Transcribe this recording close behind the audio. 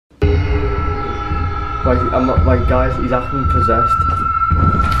Like, I'm not, like, guys, he's acting possessed.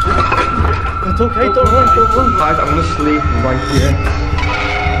 It's okay, don't run. Guys, I'm gonna sleep right here.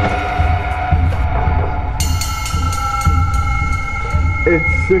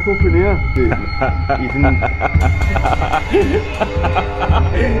 It's sick up in here, dude. Even...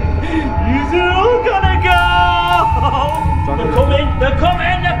 You're all gonna go! They're coming! They're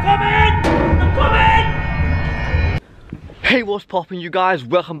coming! They're coming! They're coming! Hey, what's poppin', you guys?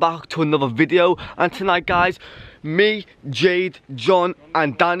 Welcome back to another video. And tonight, guys, me, Jade, John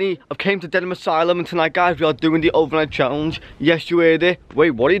and Danny have came to Denbigh Asylum, and tonight, guys, we are doing the overnight challenge. Yes, you heard it.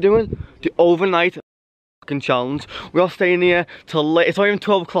 Wait, what are you doing? The overnight challenge. We are staying here till late. It's not even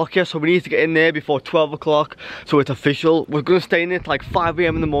 12 o'clock yet, so we need to get in there before 12 o'clock so it's official. We're gonna stay in there till like 5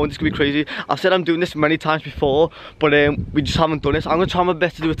 AM in the morning. It's gonna be crazy. I've said I'm doing this many times before, but we just haven't done this. I'm gonna try my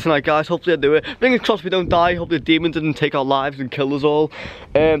best to do it tonight, guys. Hopefully I do it. Fingers crossed we don't die. Hopefully the demons didn't take our lives and kill us all.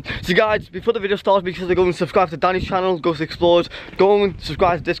 So guys, before the video starts, make sure to go and subscribe to Danny's channel, Ghost Explorers. Go and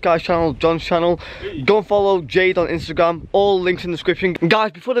subscribe to this guy's channel, John's channel. Go and follow Jade on Instagram. All links in the description. And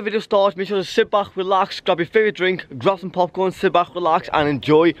guys, before the video starts, make sure to sit back, relax, grab your favourite drink, grab some popcorn, sit back, relax and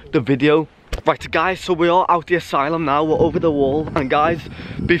enjoy the video. Right, so guys, so we are out the asylum now. We're over the wall, and guys,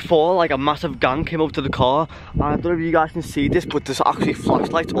 before, like, a massive gang came up to the car, and I don't know if you guys can see this, but there's actually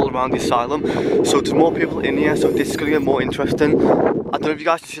flashlights all around the asylum, so there's more people in here, so this is gonna get more interesting. I don't know if you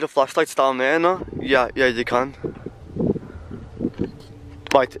guys can see the flashlights down there. No? Yeah, you can.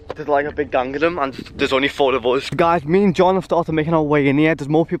 Right, there's like a big gang of them, and there's only 4 of us. Guys, me and John have started making our way in here. There's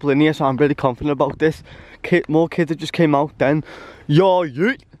more people in here, so I'm really confident about this. More kids that just came out then. Yo,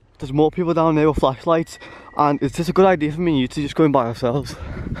 you! There's more people down there with flashlights, and is this a good idea for me and you to just go in by ourselves?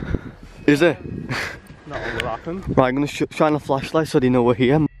 Is it? Not what will happen. Right, I'm gonna shine a flashlight so they know we're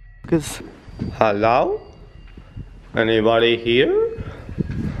here. Hello? Anybody here?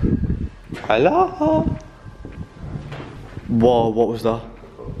 Hello? Whoa, what was that?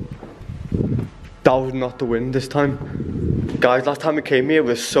 That was not the wind this time. Guys, last time we came here it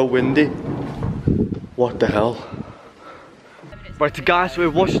was so windy. What the hell? Right, so guys, so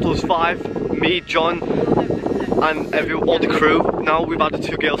we've watched those 5, me, John, and all the crew. Now we've added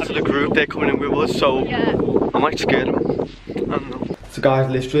 2 girls to the group, they're coming in with us, so I might scare them. I don't know. So guys,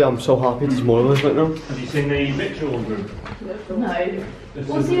 literally, I'm so happy there's more of us right now. Have you seen the ritual group? No.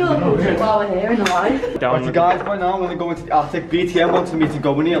 What's the other while we're here in the life? Right, so guys, right now I'm going to go into the attic. BTM wanted me to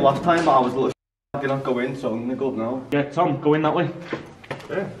go in here last time, but I was a little I did not go in, so I'm going to go up now. Yeah, Tom, go in that way.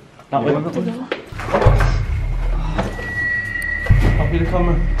 Yeah. That way. Happy to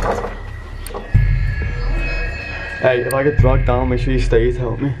come. Hey, if I get dragged down, make sure you stay to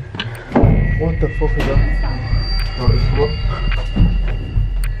help me. What the fuck is that?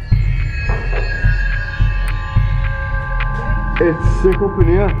 It's sick up in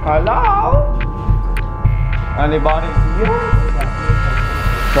here. Hello? Anybody here?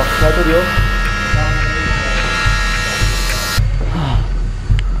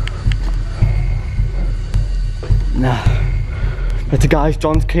 Nah. But the guys,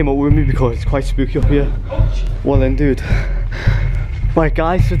 John came up with me because it's quite spooky up here. Well then, dude. Right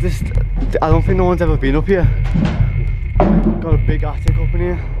guys, so this, I don't think no one's ever been up here. Got a big attic up in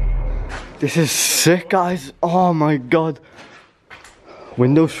here. This is sick, guys. Oh my god.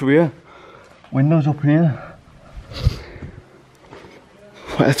 Windows through here. Windows up in here.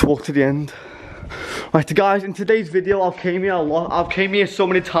 Right, let's walk to the end. Right, so guys, in today's video, I've came here a lot. I've came here so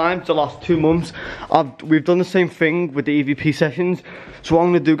many times the last 2 months. We've done the same thing with the EVP sessions. So what I'm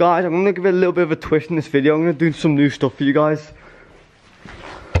gonna do, guys, I'm gonna give it a little bit of a twist in this video. I'm gonna do some new stuff for you guys.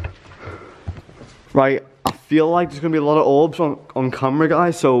 Right, I feel like there's gonna be a lot of orbs on camera,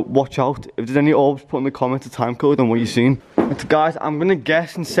 guys, so watch out. If there's any orbs, put in the comments a time code on what you've seen. Right, so guys, I'm gonna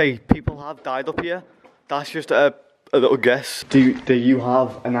guess and say people have died up here. That's just a little guess. Do you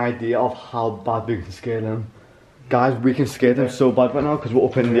have an idea of how bad we can scare them? Guys, we can scare them so bad right now because we're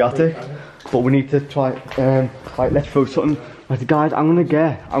up in the attic. But we need to try, right, let's throw something. Right, guys, I'm gonna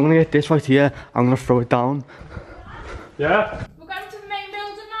get this right here. I'm gonna throw it down. Yeah? We're going to the main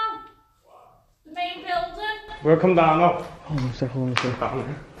building now. The main building. We'll come down now. Hold on a sec, hold on a sec.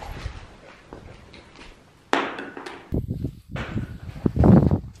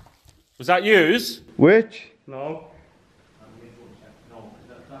 Was that yours? Which? No.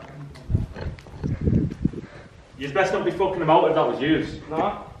 You best not be fucking them out if that was yours.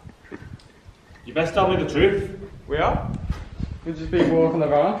 No. You best tell me the truth. We are? We've just been walking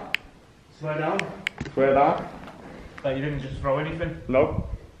around. Swear down. Swear down? That you didn't just throw anything. No.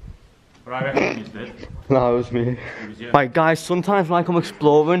 But I reckon you did. No, it was me. It was you. Right, guys, sometimes when I come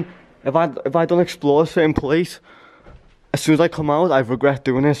exploring, if I don't explore a certain place, as soon as I come out, I regret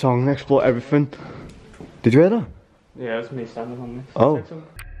doing it, so I'm gonna explore everything. Did you hear that? Yeah, it's me standing on this. Oh.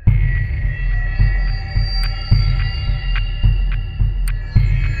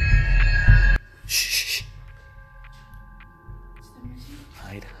 Shh.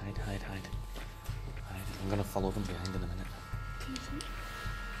 Hide. I'm gonna follow them behind in a minute.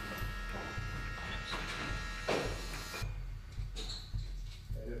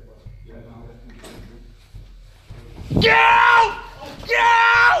 Get out!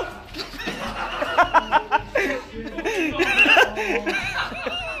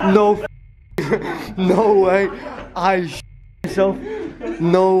 No, no way. I myself.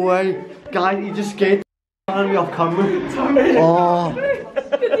 No way. Guys, he just scared the out of me off camera. Oh.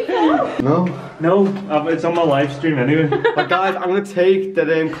 No, it's on my live stream anyway. But guys, I'm gonna take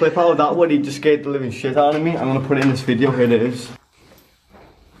the clip out of that one. He just scared the living shit out of me. I'm gonna put it in this video. Here it is.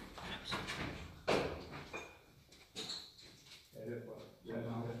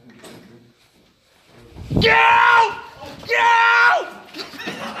 Get out!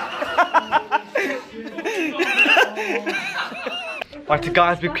 Right, so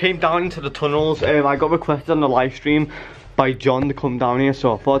guys, we came down into the tunnels. I got requested on the live stream by John to come down here,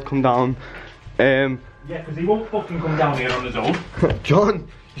 so I thought I'd come down. Yeah, because he won't fucking come down here on his own. John,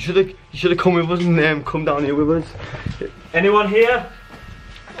 you should have come with us and come down here with us. Anyone here?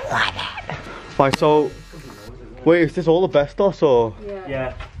 Right, so wait, is this all asbestos or?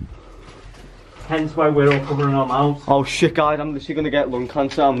 Yeah. Hence why we're all covering our mouths. Oh shit, guys, I'm literally gonna get lung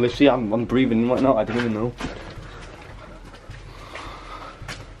cancer. I'm breathing right now. I didn't even know.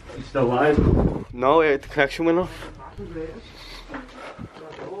 You still alive? No, the connection went off.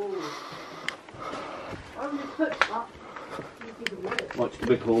 Watch the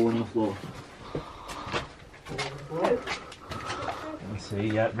big hole in the floor. Let's see,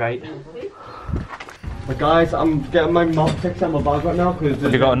 yeah, right. But guys, I'm getting my mouth fixed on my bag right now because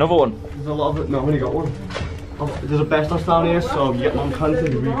Have you got another one? There's a lot of it. No, I've only got one. There's asbestos down here, so you get lung cancer,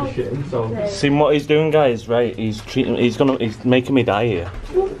 you really shitting. So. See what he's doing, guys? Right, he's making me die here.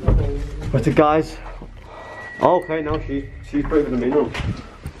 But the guys. Oh, okay, no, she's braver than me now.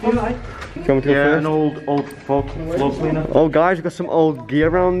 Yeah, an old floor cleaner. Oh, guys, we got some old gear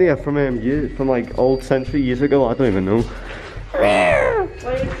around there from like old century years ago. I don't even know.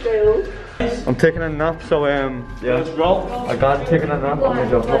 I'm taking a nap, so yeah. Let's roll. I got taking a nap. I'm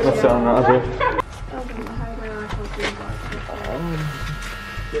not selling that as well.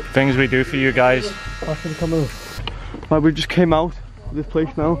 Things we do for you guys. Right, we just came out of this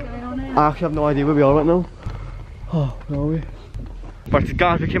place now. I actually have no idea where we are right now. Oh, where are we? Right,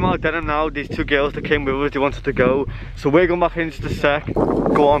 guys, we came out of Denham now. These two girls that came with us, they wanted to go. So we're going back in just a sec.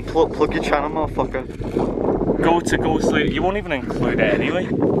 Go on, plug your channel, motherfucker. Go to you won't even include it anyway.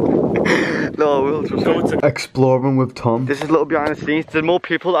 No, we'll just go to exploring with Tom. This is a little behind the scenes. There's more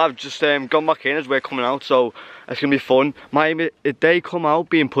people that have just gone back in as we're coming out, so it's gonna be fun. If they come out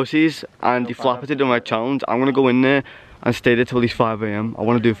being pussies and they flap it in my challenge, I'm gonna go in there and stay there till at least 5 AM. I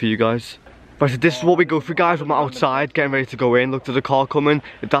want to do it for you guys. Right, so this is what we go through, guys. When we're outside getting ready to go in. Look, there's a car coming.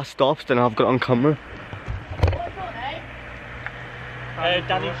 If that stops, then I've got it on camera.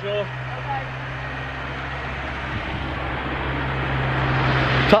 Danny Shaw.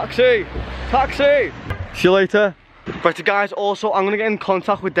 Taxi! Taxi! See you later. Right, so guys, also, I'm going to get in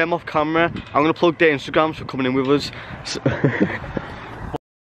contact with them off camera. I'm going to plug their Instagrams for coming in with us.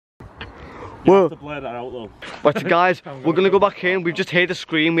 You have to blur that out though. Right, so guys, we're going to go back in. We've just heard a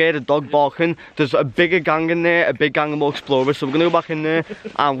scream, we heard a dog barking. There's a bigger gang in there, a big gang of more explorers. So we're going to go back in there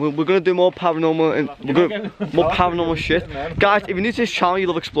and we're going to do more paranormal and more paranormal shit. Guys, if you're new to this channel, you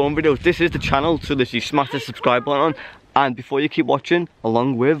love exploring videos, this is the channel. So literally smash the subscribe button on. And before you keep watching,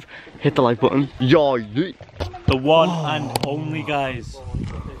 along with, hit the like button. Yo, the one and only, guys.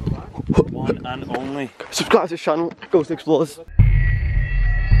 One and only. Subscribe to this channel, Ghost Explorers.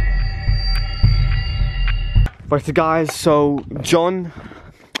 Right, so guys, so John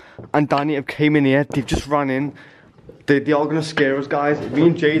and Danny have came in here. They've just ran in. They are gonna scare us, guys. Me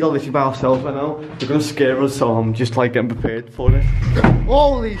and Jade are literally by ourselves right now. They're gonna scare us, so I'm just like getting prepared for it.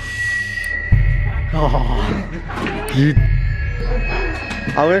 Holy sh! Oh, you.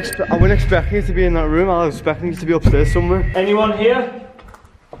 I wasn't expecting you to be in that room. I was expecting you to be upstairs somewhere. Anyone here?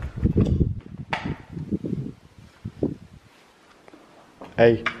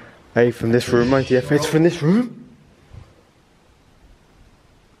 Hey, from this room right here. It's from this room.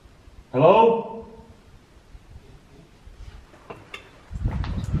 Hello?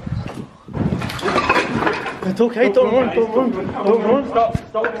 It's okay, don't run, don't run.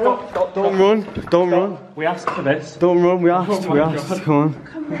 Stop, don't run. We asked for this. Don't run, we asked, come on.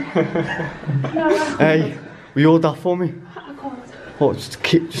 Hey, will you hold that for me? Oh, just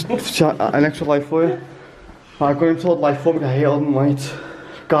an extra life for you. I got him told like fuck me, I hate all them lights.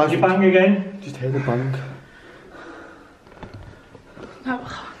 Guys, Did you bang again? just hit the bank.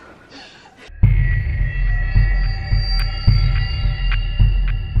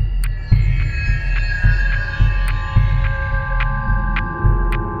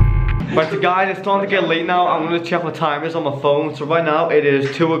 Right, so guys, it's starting to get late now. I'm going to check what time it is on my phone. So right now it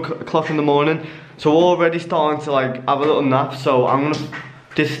is 2 o'clock in the morning. So we're already starting to like have a little nap. So I'm going to,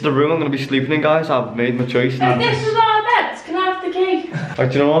 this is the room I'm going to be sleeping in, guys. I've made my choice. If this is our bed, can I have the key? Right,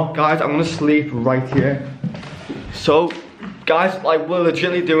 do you know what, guys? I'm going to sleep right here. So, guys, like we're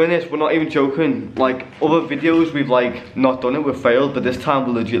legitimately doing this. We're not even joking. Like other videos, we've like not done it. We've failed. But this time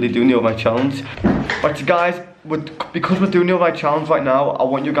we're legitimately doing the overnight challenge. Right, so guys. Because we're doing the overnight challenge right now, I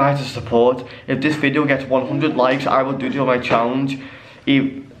want you guys to support. If this video gets 100 likes, I will do the overnight challenge.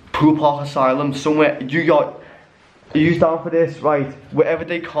 Denbigh Asylum, somewhere. Are you down for this? Right. Wherever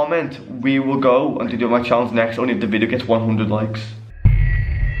they comment, we will go and do the overnight challenge next, only if the video gets 100 likes.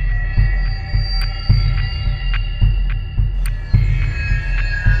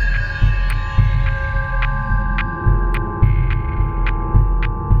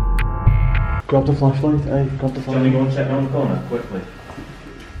 Grab the flashlight, hey, grab the flashlight. Can we go and check around the corner, quickly?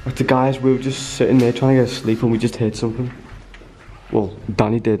 Right, the guys, we were just sitting there trying to get asleep and we just heard something. Well,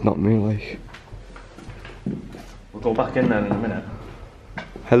 Danny did, not me, like. We'll go back in then in a minute.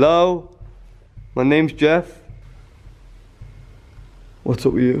 Hello? My name's Jeff. What's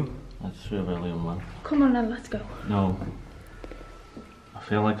up with you? I just feel really unwell. Come on then, let's go. No. I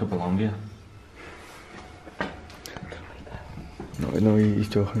feel like I belong here. No, he's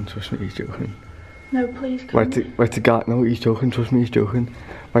joking, trust me, he's joking. No, please come. Right, the guy, no, he's joking, trust me, he's joking.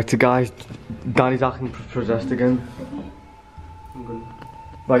 Right, the guys, Danny's acting possessed again.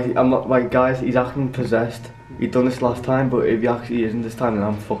 Right, I'm not, right guys, he's acting possessed. He done this last time, but if he actually isn't this time, then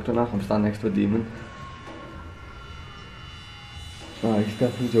I'm fucked on that. I'm standing next to a demon. Right, he's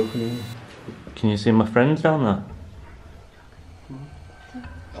definitely joking here. Can you see my friends down there?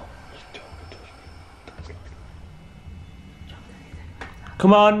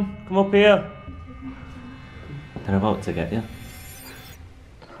 Come on, come up here. They're about to get you.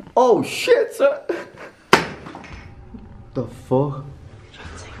 Oh shit, sir! The fuck?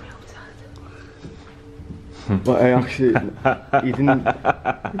 But I actually, he didn't.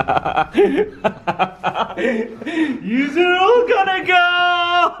 You're all gonna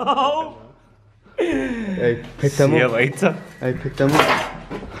go! Hey, pick them See you up. later. Hey, pick them up.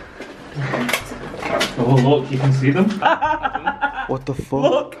 Oh look, you can see them. What the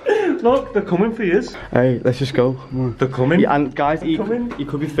fuck? Look, they're coming for you. Hey, let's just go. Come on. They're coming. Yeah, and guys, he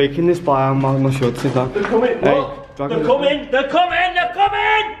could be faking this, but I'm not sure this is that. They're coming. Hey, Look, they're coming. They're coming. They're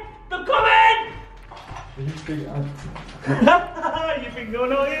coming. They're coming. You've been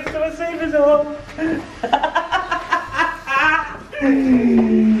going all years to save us all.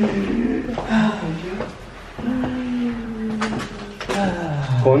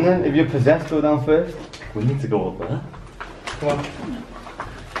 Go on then, if you're possessed, go down first. We need to go up there. Come on.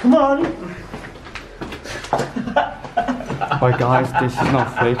 Come on. Right guys, this is not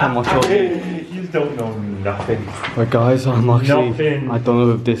fake, I'm not sure. You don't know nothing. Right guys, I'm actually, Nothing. I don't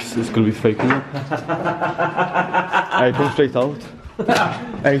know if this is going to be fake or not. Hey, come straight out.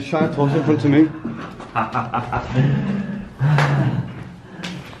 Hey, he's trying to toss in front of me.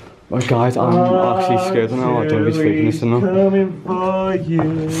 Right guys, I'm actually scared now, I don't know if he's faking this or not. Coming for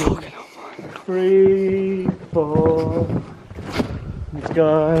you. Fucking hell, man. 3, 4. It's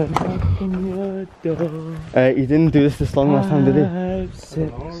gone knocking your door. He didn't do this long last time, did he? 5,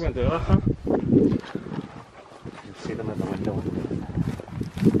 6. Oh, we're going to do that, huh? You see them in the window.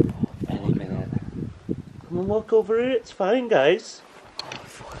 Any minute. Come on, walk over here. It's fine, guys.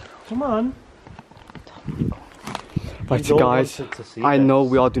 Come on. Right, so guys, I know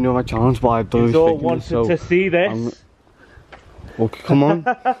we are doing our challenge, but I don't know if wanted to see this. Okay, come on.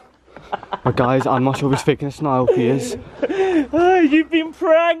 Right, guys, I'm not sure if he's faking this now. I hope he is. Oh, you've been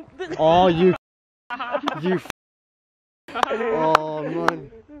pranked. Oh, you. Oh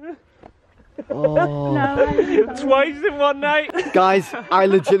man. Oh. No. Twice in one night. Guys, I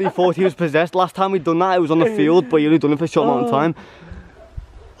legitimately thought he was possessed. Last time we'd done that, it was on the field, but he only done it for a short amount of time.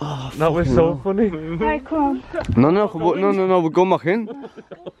 Oh, that was so funny. Right, come on. No, we're going back in.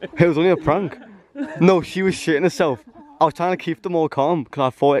 It was only a prank. No, she was shitting herself. I was trying to keep them all calm because I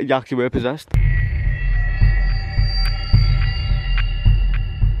thought you actually were possessed.